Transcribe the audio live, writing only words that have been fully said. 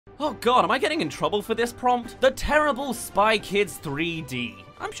Oh god, am I getting in trouble for this prompt? The terrible Spy Kids 3D.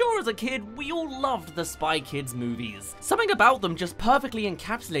 I'm sure as a kid, we all loved the Spy Kids movies. Something about them just perfectly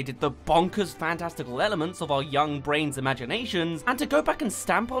encapsulated the bonkers fantastical elements of our young brains' imaginations, and to go back and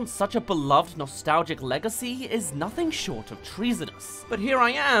stamp on such a beloved nostalgic legacy is nothing short of treasonous. But here I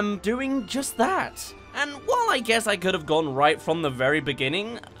am, doing just that. And while I guess I could have gone right from the very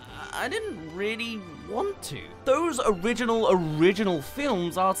beginning, I didn't really want to. Those original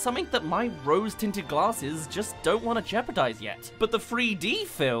films are something that my rose-tinted glasses just don't want to jeopardize yet. But the 3D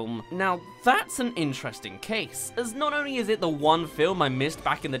film, now that's an interesting case, as not only is it the one film I missed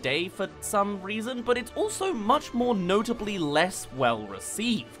back in the day for some reason, but it's also much more notably less well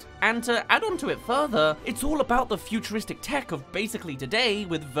received. And to add on to it further, it's all about the futuristic tech of basically today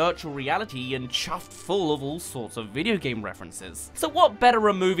with virtual reality and chuffed full of all sorts of video game references. So what better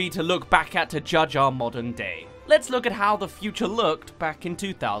a movie to look back at to judge our modern day? Let's look at how the future looked back in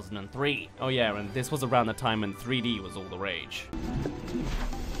 2003. Oh yeah, and this was around the time when 3D was all the rage.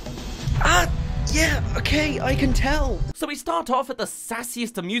 Yeah, okay, I can tell. So we start off at the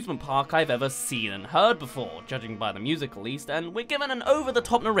sassiest amusement park I've ever seen and heard before, judging by the music at least, and we're given an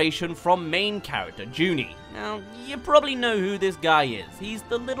over-the-top narration from main character Junie. Now, you probably know who this guy is. He's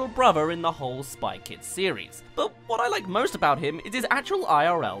the little brother in the whole Spy Kids series. But what I like most about him is his actual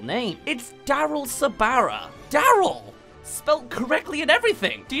IRL name. It's Daryl Sabara. Daryl! Spelled correctly and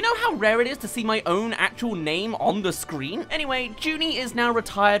everything. Do you know how rare it is to see my own actual name on the screen? Anyway, Junie is now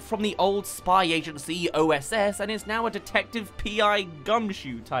retired from the old spy agency OSS and is now a detective PI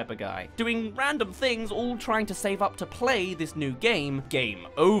gumshoe type of guy, doing random things, all trying to save up to play this new game, Game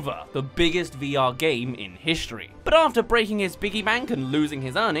Over, the biggest VR game in history. But after breaking his piggy bank and losing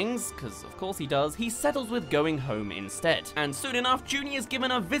his earnings, because of course he does, he settles with going home instead. And soon enough, Junie is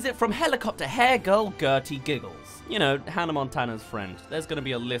given a visit from helicopter hair girl Gertie Giggles. You know, Hannah Montana's friend. There's gonna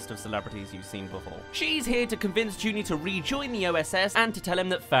be a list of celebrities you've seen before. She's here to convince Junie to rejoin the OSS and to tell him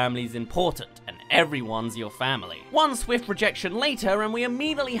that family's important, and everyone's your family. One swift rejection later, and we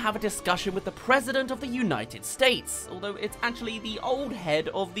immediately have a discussion with the President of the United States, although it's actually the old head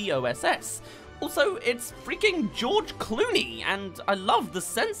of the OSS. Also, it's freaking George Clooney, and I love the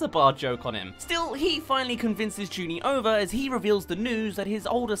censor bar joke on him. Still, he finally convinces Junie over as he reveals the news that his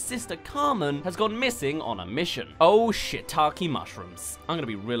older sister Carmen has gone missing on a mission. Oh shiitake mushrooms. I'm gonna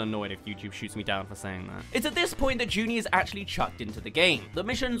be real annoyed if YouTube shoots me down for saying that. It's at this point that Junie is actually chucked into the game. The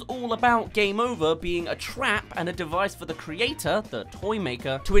mission's all about Game Over being a trap and a device for the creator, the toy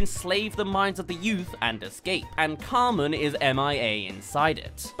maker, to enslave the minds of the youth and escape, and Carmen is MIA inside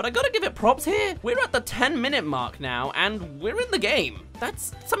it. But I gotta give it props here. We're at the 10-minute mark now, and we're in the game.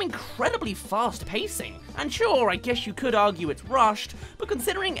 That's some incredibly fast pacing. And sure, I guess you could argue it's rushed, but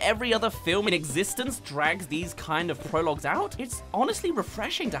considering every other film in existence drags these kind of prologues out, it's honestly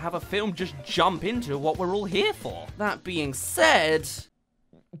refreshing to have a film just jump into what we're all here for. That being said...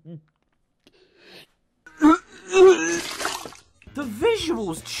 the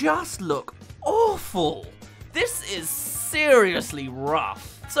visuals just look awful. This is seriously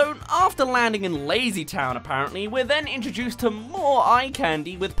rough. So after landing in Lazy Town apparently, we're then introduced to more eye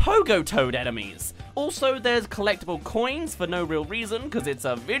candy with Pogo Toad enemies. Also, there's collectible coins for no real reason, because it's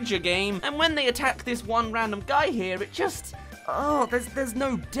a video game, and when they attack this one random guy here, it just... oh, there's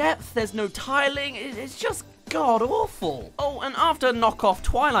no depth, there's no tiling, it's just god awful. Oh, and after knockoff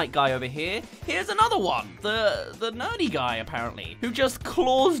Twilight guy over here, here's another one. The nerdy guy, apparently, who just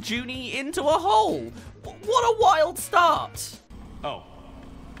claws Junie into a hole. What a wild start. Oh.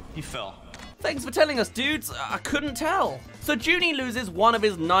 He fell. Thanks for telling us, dudes. I couldn't tell. So Junie loses one of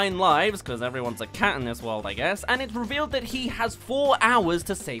his 9 lives, because everyone's a cat in this world, I guess, and it's revealed that he has 4 hours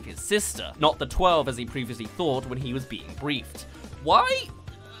to save his sister, not the 12 as he previously thought when he was being briefed. Why?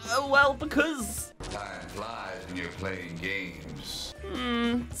 Well, because... time flies when you're playing games.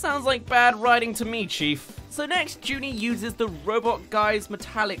 Sounds like bad writing to me, Chief. So next, Junie uses the robot guy's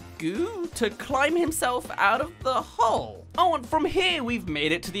metallic goo to climb himself out of the hole. Oh, and from here, we've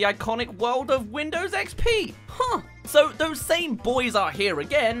made it to the iconic world of Windows XP. Huh. So those same boys are here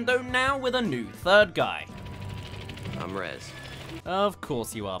again, though now with a new third guy. I'm Rez. Of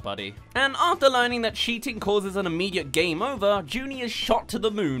course you are, buddy. And after learning that cheating causes an immediate game over, Junie is shot to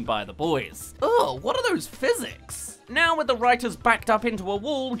the moon by the boys. Oh, what are those physics? Now with the writers backed up into a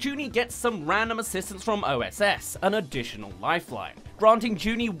wall, Junie gets some random assistance from OSS, an additional lifeline, granting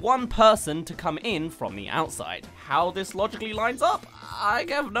Junie one person to come in from the outside. How this logically lines up? I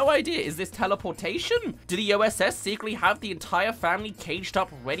have no idea. Is this teleportation? Do the OSS secretly have the entire family caged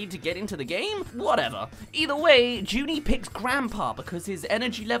up ready to get into the game? Whatever. Either way, Junie picks Grandpa because his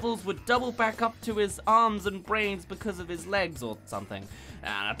energy levels would double back up to his arms and brains because of his legs or something.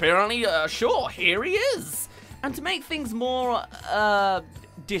 And apparently, sure, here he is. And to make things more,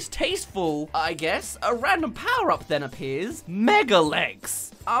 distasteful, I guess, a random power-up then appears: Mega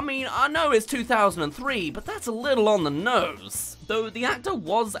Legs. I mean, I know it's 2003, but that's a little on the nose. Though the actor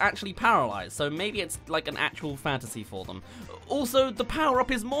was actually paralyzed, so maybe it's like an actual fantasy for them. Also, the power-up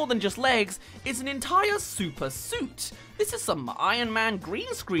is more than just legs, it's an entire super suit. This is some Iron Man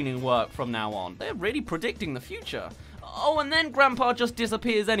green screening work from now on. They're really predicting the future. Oh, and then Grandpa just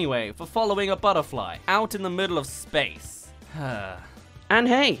disappears anyway for following a butterfly out in the middle of space. And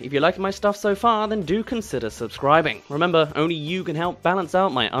hey, if you like my stuff so far, then do consider subscribing. Remember, only you can help balance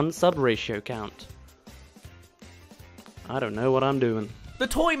out my unsub ratio count. I don't know what I'm doing. The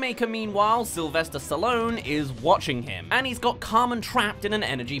toy maker, meanwhile, Sylvester Stallone, is watching him, and he's got Carmen trapped in an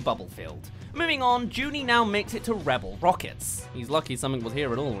energy bubble field. Moving on, Junie now makes it to Rebel Rockets. He's lucky something was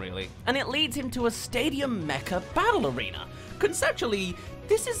here at all, really. And it leads him to a stadium mecha battle arena. Conceptually,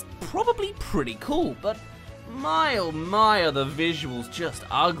 this is probably pretty cool, but my oh my are the visuals just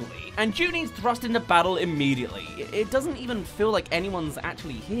ugly. And Junie's thrust into battle immediately. It doesn't even feel like anyone's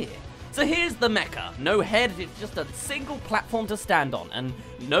actually here. So here's the mecha. No head, it's just a single platform to stand on, and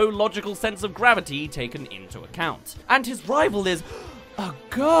no logical sense of gravity taken into account. And his rival is a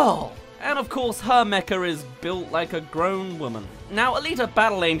girl. And of course, her mecha is built like a grown woman. Now, Alita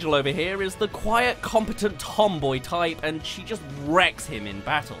Battle Angel over here is the quiet, competent tomboy type, and she just wrecks him in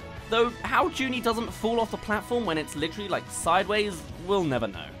battle. Though how Junie doesn't fall off the platform when it's literally like sideways, we'll never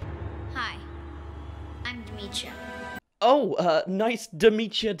know. Hi, I'm Demetria. Oh, nice to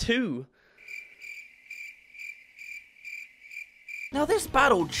meet you too. Now this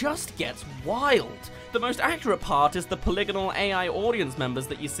battle just gets wild. The most accurate part is the polygonal AI audience members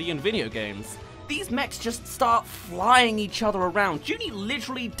that you see in video games. These mechs just start flying each other around. Junie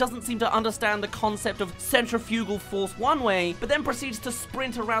literally doesn't seem to understand the concept of centrifugal force one way, but then proceeds to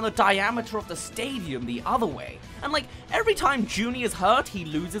sprint around the diameter of the stadium the other way. And like, every time Junie is hurt, he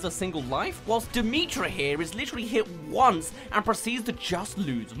loses a single life, whilst Demetria here is literally hit once and proceeds to just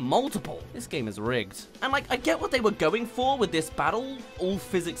lose multiple. This game is rigged. And like, I get what they were going for with this battle, all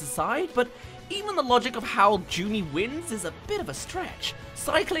physics aside, but even the logic of how Junie wins is a bit of a stretch.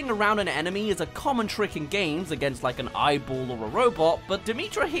 Cycling around an enemy is a common trick in games against like an eyeball or a robot, but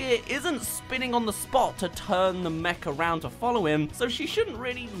Demetria here isn't spinning on the spot to turn the mech around to follow him, so she shouldn't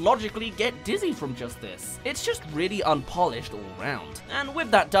really logically get dizzy from just this. It's just really unpolished all round. And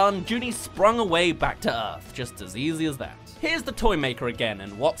with that done, Junie sprung away back to Earth, just as easy as that. Here's the toy maker again,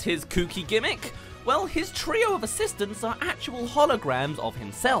 and what's his kooky gimmick? Well, his trio of assistants are actual holograms of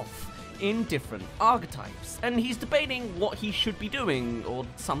himself in different archetypes, and he's debating what he should be doing or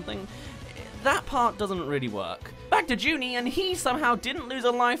something. That part doesn't really work. Back to Junie, and he somehow didn't lose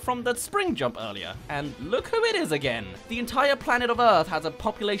a life from the spring jump earlier. And look who it is again. The entire planet of Earth has a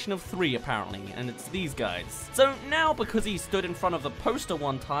population of 3 apparently, and it's these guys. So now, because he stood in front of the poster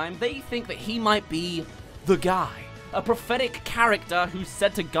one time, they think that he might be the guy. A prophetic character who's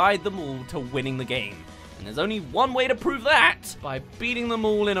said to guide them all to winning the game. And there's only one way to prove that, by beating them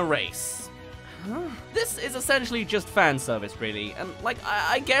all in a race. Huh? This is essentially just fan service, really, and like,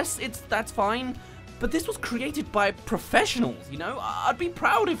 I guess that's fine, but this was created by professionals, you know? I'd be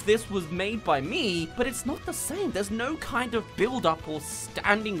proud if this was made by me, but it's not the same. There's no kind of build-up or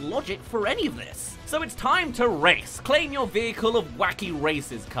standing logic for any of this. So it's time to race. Claim your vehicle of wacky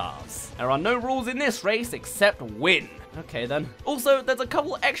races cars. There are no rules in this race except win. Okay then. Also, there's a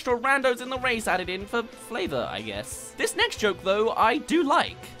couple extra randos in the race added in for flavor, I guess. This next joke, though, I do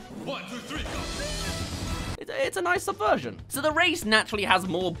like. 1, 2, 3, go! It's a nice subversion. So the race naturally has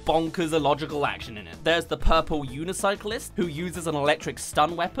more bonkers illogical action in it. There's the purple unicyclist who uses an electric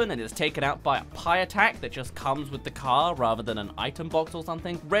stun weapon and is taken out by a pie attack that just comes with the car rather than an item box or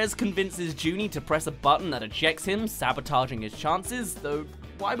something. Rez convinces Junie to press a button that ejects him, sabotaging his chances, though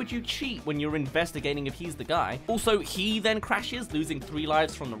why would you cheat when you're investigating if he's the guy? Also, he then crashes, losing 3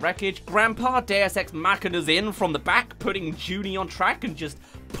 lives from the wreckage. Grandpa Deus Ex Machina's in from the back, putting Junie on track and just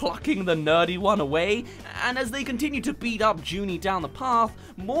plucking the nerdy one away. And as they continue to beat up Junie down the path,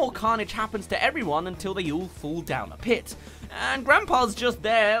 more carnage happens to everyone until they all fall down a pit. And Grandpa's just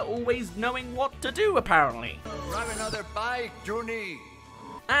there, always knowing what to do, apparently. Grab another bike, Junie!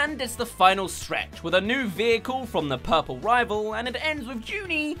 And it's the final stretch, with a new vehicle from the purple rival, and it ends with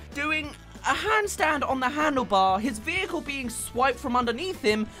Junie doing a handstand on the handlebar, his vehicle being swiped from underneath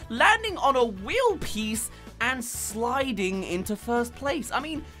him, landing on a wheel piece, and sliding into first place. I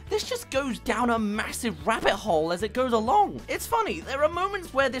mean, this just goes down a massive rabbit hole as it goes along. It's funny, there are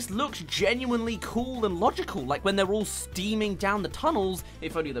moments where this looks genuinely cool and logical, like when they're all steaming down the tunnels,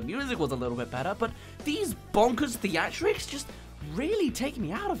 if only the music was a little bit better, but these bonkers theatrics just really take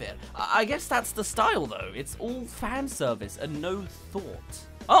me out of it. I guess that's the style though, it's all fan service and no thought.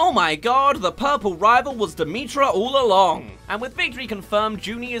 Oh my god, the purple rival was Demetra all along! And with victory confirmed,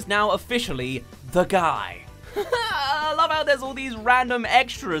 Junie is now officially the guy. I love how there's all these random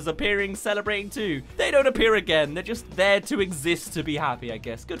extras appearing, celebrating too. They don't appear again, they're just there to exist to be happy, I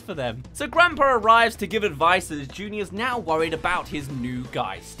guess. Good for them. So Grandpa arrives to give advice as Junie is now worried about his new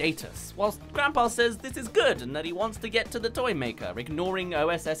guy status, whilst Grandpa says this is good and that he wants to get to the toy maker, ignoring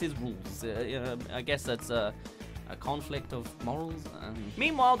OSS's rules. I guess that's a conflict of morals.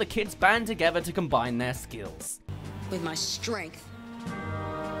 Meanwhile, the kids band together to combine their skills. With my strength.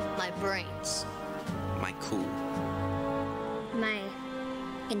 My brains. My cool. My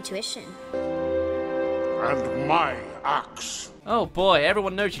intuition. And my axe. Oh boy,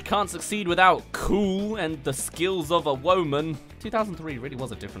 everyone knows you can't succeed without cool and the skills of a woman. 2003 really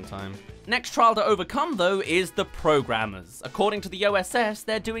was a different time. Next trial to overcome though is the programmers. According to the OSS,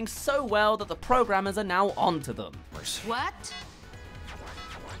 they're doing so well that the programmers are now onto them. What?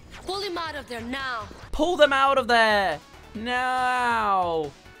 Pull him out of there now. Pull them out of there!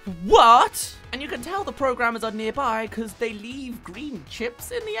 Now! What? And you can tell the programmers are nearby because they leave green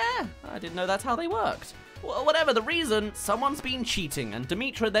chips in the air. I didn't know that's how they worked. Well, whatever the reason, someone's been cheating, and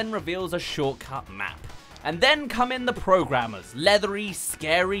Demetra then reveals a shortcut map. And then come in the programmers, leathery,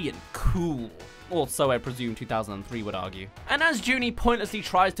 scary, and cool. Or so I presume 2003 would argue. And as Junie pointlessly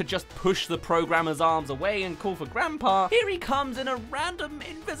tries to just push the programmer's arms away and call for Grandpa, here he comes in a random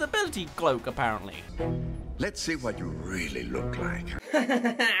invisibility cloak, apparently. Let's see what you really look like.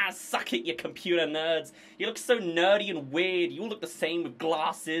 Suck it, you computer nerds. You look so nerdy and weird. You all look the same with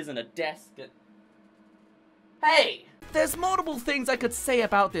glasses and a desk. Hey! There's multiple things I could say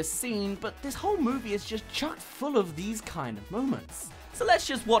about this scene, but this whole movie is just chock full of these kind of moments. So let's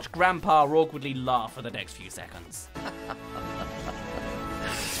just watch Grandpa awkwardly laugh for the next few seconds.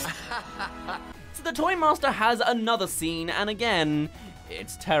 So the Toy Master has another scene, and again,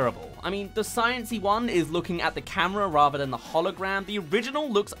 it's terrible. I mean, the sciencey one is looking at the camera rather than the hologram, the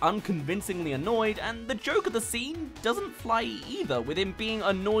original looks unconvincingly annoyed, and the joke of the scene doesn't fly either, with him being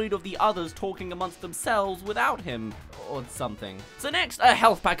annoyed of the others talking amongst themselves without him, or something. So next, a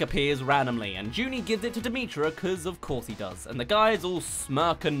health pack appears randomly, and Junie gives it to Demetra, because of course he does, and the guys all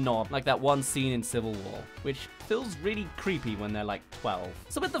smirk and nod, like that one scene in Civil War, which feels really creepy when they're like 12.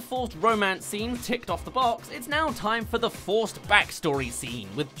 So with the forced romance scene ticked off the box, it's now time for the forced backstory scene,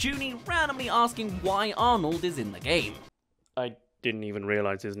 with Junie randomly asking why Arnold is in the game. I didn't even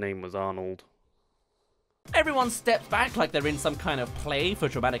realize his name was Arnold. Everyone steps back like they're in some kind of play for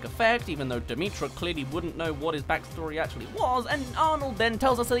dramatic effect, even though Demetra clearly wouldn't know what his backstory actually was, and Arnold then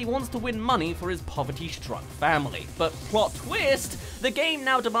tells us that he wants to win money for his poverty-struck family. But plot twist, the game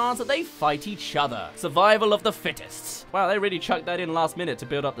now demands that they fight each other. Survival of the fittest. Wow, they really chucked that in last minute to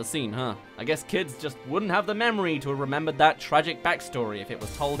build up the scene, huh? I guess kids just wouldn't have the memory to have remembered that tragic backstory if it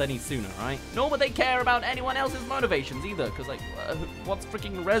was told any sooner, right? Nor would they care about anyone else's motivations either, because like, what's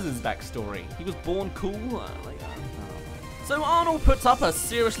freaking Rez's backstory? He was born cool? So Arnold puts up a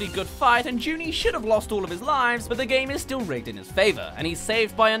seriously good fight, and Junie should have lost all of his lives, but the game is still rigged in his favor, and he's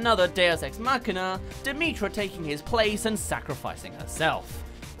saved by another Deus Ex Machina, Demetra taking his place and sacrificing herself.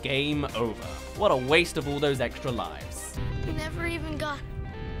 Game over. What a waste of all those extra lives. You never even got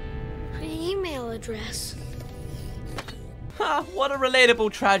an email address. Ha, what a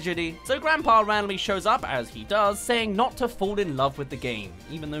relatable tragedy. So Grandpa randomly shows up, as he does, saying not to fall in love with the game,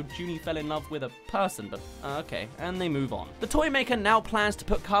 even though Junie fell in love with a person, but okay, and they move on. The toy maker now plans to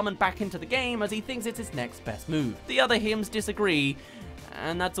put Carmen back into the game as he thinks it's his next best move. The other hymns disagree,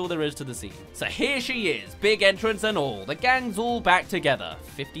 and that's all there is to the scene. So here she is, big entrance and all. The gang's all back together,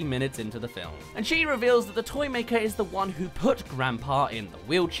 50 minutes into the film. And she reveals that the toy maker is the one who put Grandpa in the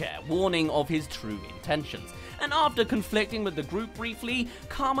wheelchair, warning of his true intentions. And after conflicting with the group briefly,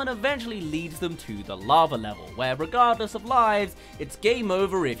 Carmen eventually leads them to the lava level, where regardless of lives, it's game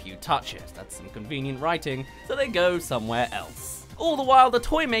over if you touch it. That's some convenient writing, so they go somewhere else. All the while, the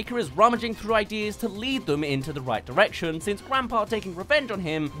toy maker is rummaging through ideas to lead them into the right direction, since Grandpa taking revenge on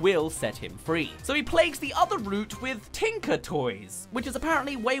him will set him free. So he plagues the other route with Tinker toys, which is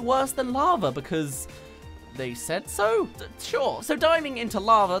apparently way worse than lava because they said so? Sure. So diving into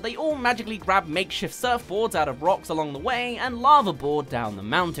lava, they all magically grab makeshift surfboards out of rocks along the way and lava board down the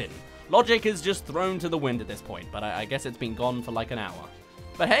mountain. Logic is just thrown to the wind at this point, but I guess it's been gone for like an hour.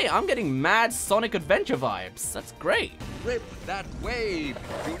 But hey, I'm getting mad Sonic Adventure vibes. That's great. Rip that wave,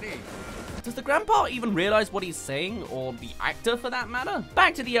 Junie. Does the grandpa even realize what he's saying, or the actor for that matter?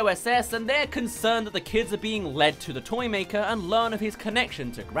 Back to the OSS, and they're concerned that the kids are being led to the toy maker and learn of his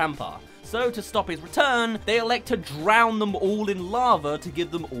connection to grandpa. So to stop his return, they elect to drown them all in lava to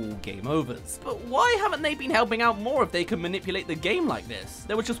give them all game overs. But why haven't they been helping out more if they can manipulate the game like this?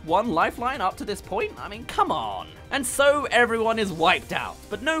 There was just one lifeline up to this point? I mean, come on. And so everyone is wiped out,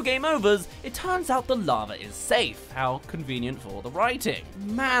 but no game overs. It turns out the lava is safe. How convenient for the writing.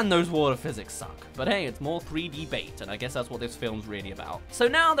 Man, those water physics suck. But hey, it's more 3D bait, and I guess that's what this film's really about. So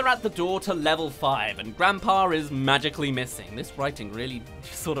now they're at the door to level 5, and Grandpa is magically missing. This writing really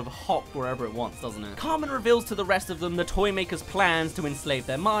sort of hops wherever it wants, doesn't it? Carmen reveals to the rest of them the toy maker's plans to enslave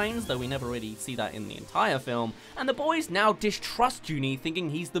their minds, though we never really see that in the entire film, and the boys now distrust Junie, thinking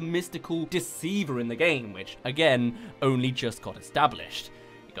he's the mystical deceiver in the game, which, again, only just got established.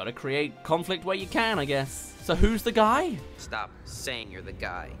 You gotta create conflict where you can, I guess. So who's the guy? Stop saying you're the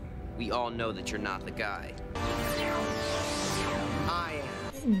guy. We all know that you're not the guy. I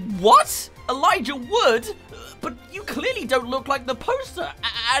am. What? Elijah Wood? But you clearly don't look like the poster,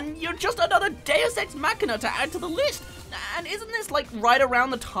 and you're just another Deus Ex Machina to add to the list. And isn't this like right around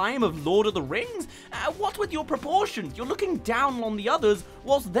the time of Lord of the Rings? What's with your proportions? You're looking down on the others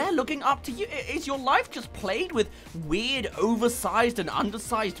whilst they're looking up to you. Is your life just played with weird, oversized and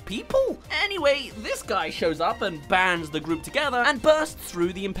undersized people? Anyway, this guy shows up and bands the group together and bursts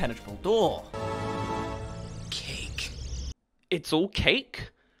through the impenetrable door. Cake. It's all cake?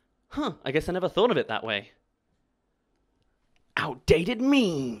 Huh, I guess I never thought of it that way. Outdated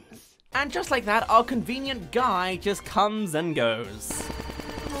memes. And just like that, our convenient guy just comes and goes.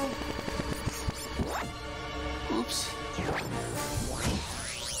 Oops.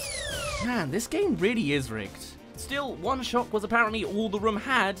 Man, this game really is rigged. Still, one shock was apparently all the room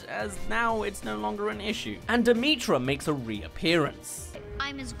had, as now it's no longer an issue. And Demetra makes a reappearance.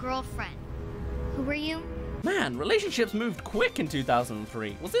 I'm his girlfriend. Who are you? Man, relationships moved quick in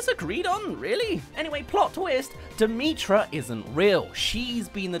 2003. Was this agreed on? Really? Anyway, plot twist, Demetra isn't real. She's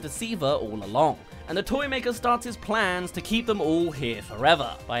been the deceiver all along. And the toy maker starts his plans to keep them all here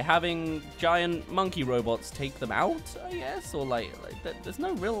forever by having giant monkey robots take them out, I guess? Or like there's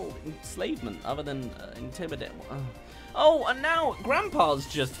no real enslavement other than intimidate. Oh, and now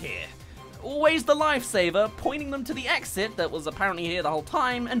Grandpa's just here. Always the lifesaver, pointing them to the exit that was apparently here the whole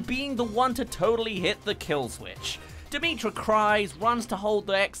time, and being the one to totally hit the kill switch. Demetra cries, runs to hold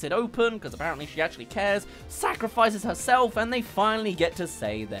the exit open, because apparently she actually cares, sacrifices herself, and they finally get to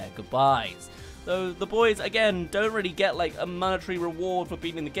say their goodbyes. Though the boys, again, don't really get like a monetary reward for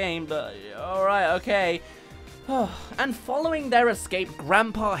beating the game, but alright, okay. And following their escape,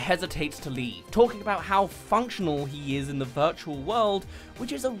 Grandpa hesitates to leave, talking about how functional he is in the virtual world,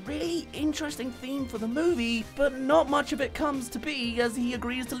 which is a really interesting theme for the movie, but not much of it comes to be as he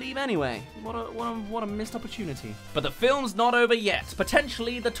agrees to leave anyway. What a missed opportunity. But the film's not over yet.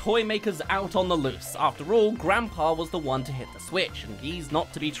 Potentially, the toy maker's out on the loose. After all, Grandpa was the one to hit the switch, and he's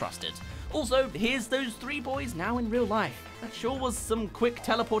not to be trusted. Also, here's those 3 boys now in real life. That sure was some quick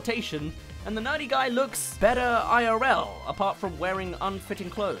teleportation. And the nerdy guy looks better IRL, apart from wearing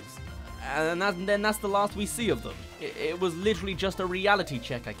unfitting clothes. And then that's the last we see of them. It was literally just a reality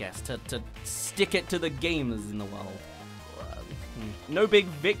check, I guess, to stick it to the gamers in the world. No big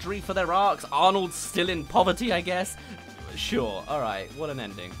victory for their arcs. Arnold's still in poverty, I guess. Sure, alright, what an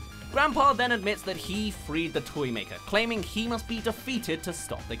ending. Grandpa then admits that he freed the toy maker, claiming he must be defeated to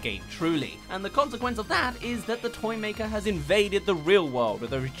stop the game truly. And the consequence of that is that the toy maker has invaded the real world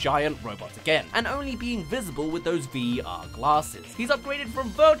with those giant robots again, and only being visible with those VR glasses. He's upgraded from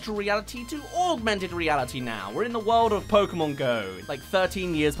virtual reality to augmented reality now. We're in the world of Pokemon Go, like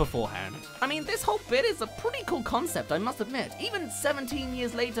 13 years beforehand. I mean, this whole bit is a pretty cool concept, I must admit. Even 17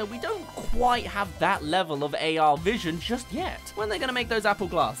 years later, we don't quite have that level of AR vision just yet. When are they gonna make those Apple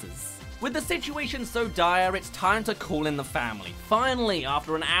glasses? With the situation so dire, it's time to call in the family. Finally,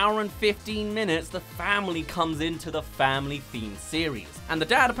 after an hour and 15 minutes, the family comes into the family-themed series. And the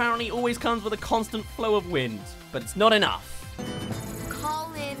dad apparently always comes with a constant flow of wind, but it's not enough.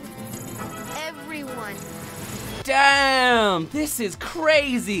 Call in everyone. Damn, this is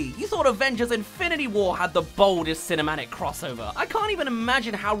crazy. You thought Avengers Infinity War had the boldest cinematic crossover. I can't even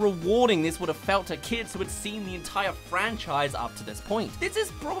imagine how rewarding this would have felt to kids who had seen the entire franchise up to this point. This is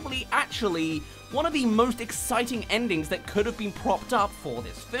probably actually one of the most exciting endings that could have been propped up for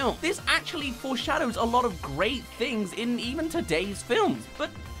this film. This actually foreshadows a lot of great things in even today's films. But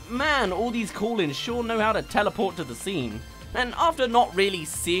man, all these call-ins sure know how to teleport to the scene. And after not really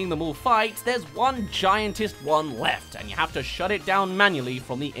seeing them all fight, there's one giantest one left, and you have to shut it down manually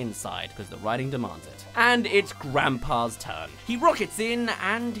from the inside, because the writing demands it. And it's Grandpa's turn. He rockets in,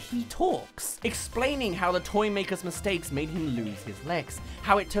 and he talks, explaining how the toy maker's mistakes made him lose his legs,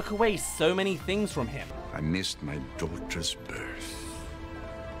 how it took away so many things from him. I missed my daughter's birth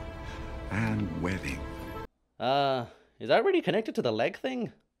and wedding. Is that really connected to the leg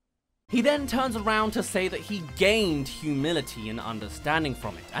thing? He then turns around to say that he gained humility and understanding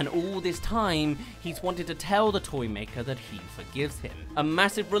from it, and all this time, he's wanted to tell the toy maker that he forgives him. A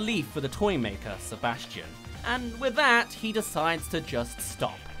massive relief for the toy maker, Sebastian. And with that, he decides to just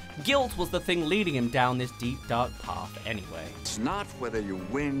stop. Guilt was the thing leading him down this deep, dark path anyway. It's not whether you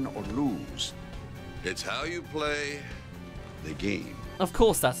win or lose. It's how you play the game. Of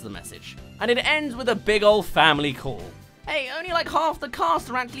course that's the message. And it ends with a big old family call. Hey, only like half the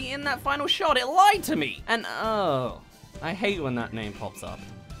cast are actually in that final shot, it lied to me! And oh, I hate when that name pops up.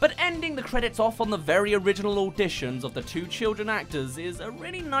 But ending the credits off on the very original auditions of the two children actors is a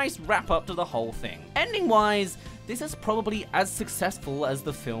really nice wrap up to the whole thing. Ending wise, this is probably as successful as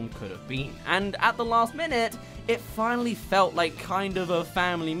the film could have been. And at the last minute, it finally felt like kind of a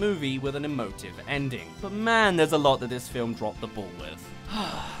family movie with an emotive ending. But man, there's a lot that this film dropped the ball with.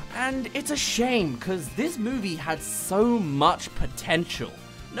 And it's a shame, because this movie had so much potential.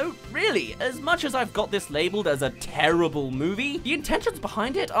 No, really, as much as I've got this labeled as a terrible movie, the intentions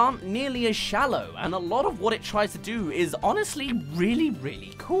behind it aren't nearly as shallow, and a lot of what it tries to do is honestly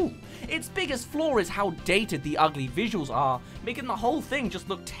really cool. Its biggest flaw is how dated the ugly visuals are, making the whole thing just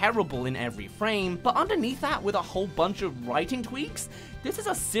look terrible in every frame, but underneath that, with a whole bunch of writing tweaks, this is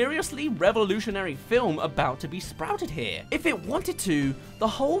a seriously revolutionary film about to be sprouted here. If it wanted to, the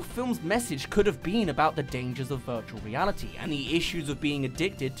whole film's message could have been about the dangers of virtual reality and the issues of being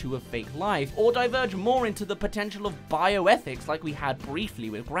addicted to a fake life, or diverge more into the potential of bioethics like we had briefly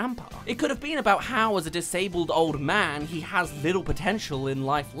with Grandpa. It could have been about how, as a disabled old man, he has little potential in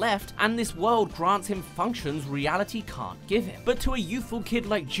life left, and this world grants him functions reality can't give him. But to a youthful kid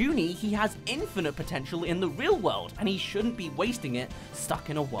like Junie, he has infinite potential in the real world, and he shouldn't be wasting it stuck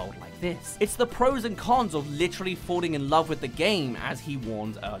in a world like this. It's the pros and cons of literally falling in love with the game, as he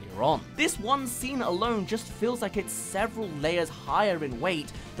warned earlier on. This one scene alone just feels like it's several layers higher in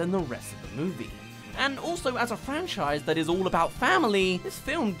weight than the rest of the movie. And also, as a franchise that is all about family, this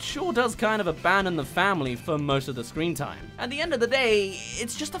film sure does kind of abandon the family for most of the screen time. At the end of the day,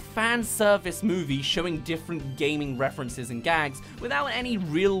 it's just a fan service movie showing different gaming references and gags without any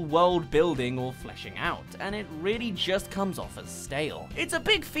real world building or fleshing out, and it really just comes off as stale. It's a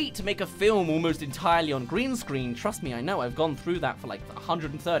big feat to make a film almost entirely on green screen, trust me, I know, I've gone through that for like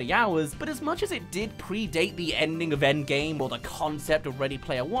 130 hours, but as much as it did predate the ending of Endgame or the concept of Ready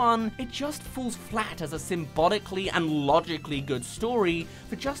Player One, it just falls flat as a symbolically and logically good story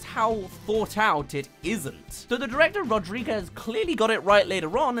for just how thought out it isn't. Though the director Rodriguez clearly got it right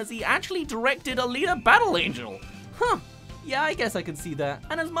later on, as he actually directed Alita Battle Angel. Huh. Yeah, I guess I can see that.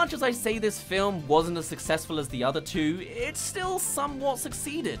 And as much as I say this film wasn't as successful as the other two, it still somewhat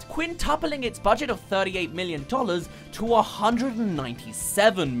succeeded, quintupling its budget of $38 million to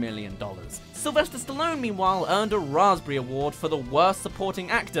 $197 million. Sylvester Stallone, meanwhile, earned a Raspberry Award for the Worst Supporting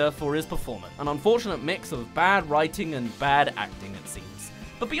Actor for his performance. An unfortunate mix of bad writing and bad acting, it seems.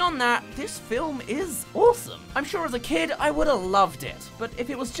 But beyond that, this film is awesome. I'm sure as a kid, I would have loved it. But if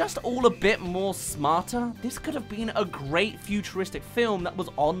it was just all a bit more smarter, this could have been a great futuristic film that was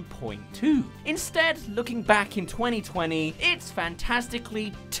on point too. Instead, looking back in 2020, it's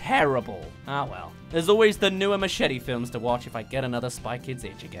fantastically terrible. Ah well. There's always the newer Machete films to watch if I get another Spy Kids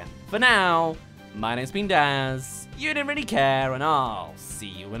itch again. For now, my name's been Dazz, you didn't really care, and I'll see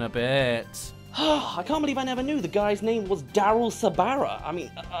you in a bit. I can't believe I never knew the guy's name was Daryl Sabara. I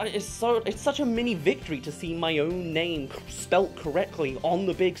mean, it's such a mini victory to see my own name spelt correctly on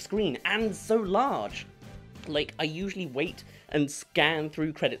the big screen, and so large. Like, I usually wait and scan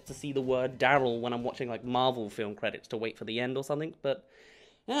through credits to see the word Daryl when I'm watching, like, Marvel film credits to wait for the end or something, but,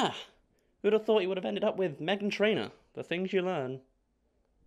 yeah, who'd have thought you would have ended up with Meghan Trainor? The things you learn.